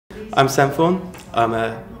I'm Sam Thorne. I'm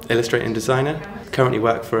an illustrator and designer. Currently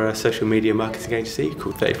work for a social media marketing agency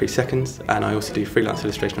called 33 Seconds, and I also do freelance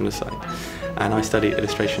illustration on the side. And I study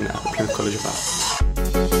illustration at the Plymouth College of Art.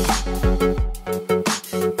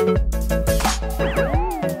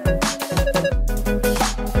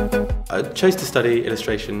 I chose to study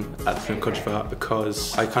illustration at the Plymouth College of Art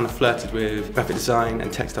because I kind of flirted with graphic design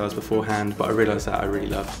and textiles beforehand, but I realised that I really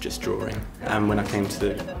loved just drawing. And when I came to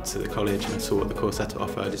the college and I saw what the course had to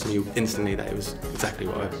offer, I just knew instantly that it was exactly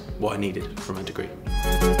what I needed from a degree.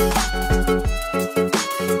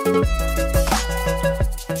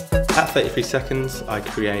 At 33 Seconds, I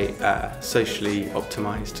create socially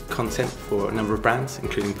optimised content for a number of brands,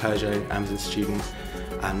 including Peugeot, Amazon Student,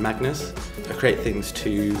 and Magners. I create things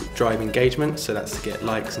to drive engagement, so that's to get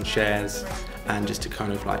likes and shares and just to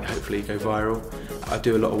kind of like hopefully go viral. I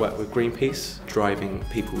do a lot of work with Greenpeace, driving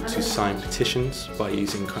people to sign petitions by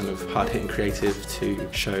using kind of hard-hitting creative to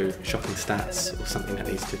show shocking stats or something that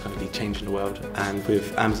needs to kind of be changed in the world. And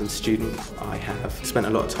with Amazon Student, I have spent a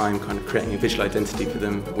lot of time kind of creating a visual identity for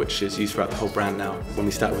them, which is used throughout the whole brand now. When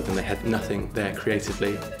we started with them, they had nothing there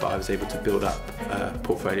creatively, but I was able to build up a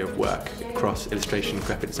portfolio of work across illustration,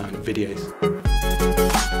 graphic design and videos.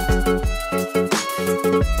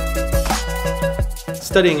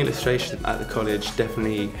 Studying illustration at the college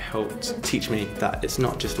definitely helped teach me that it's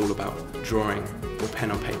not just all about drawing or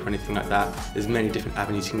pen on paper or anything like that. There's many different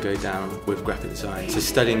avenues you can go down with graphic design. So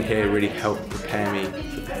studying here really helped prepare me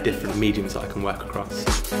for the different mediums that I can work across.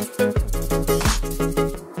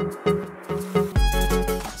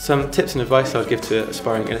 Some tips and advice I would give to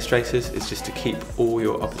aspiring illustrators is just to keep all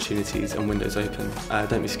your opportunities and windows open.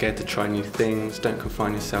 Don't be scared to try new things, don't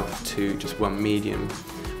confine yourself to just one medium,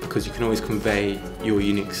 because you can always convey your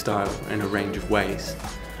unique style in a range of ways.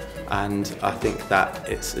 And I think that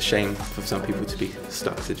it's a shame for some people to be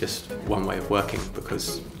stuck to just one way of working,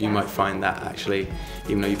 because you might find that actually,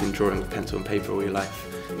 even though you've been drawing with pencil and paper all your life,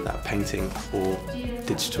 that painting or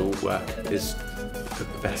digital work is the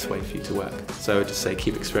best way for you to work. So I would just say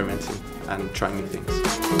keep experimenting and trying new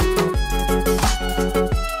things.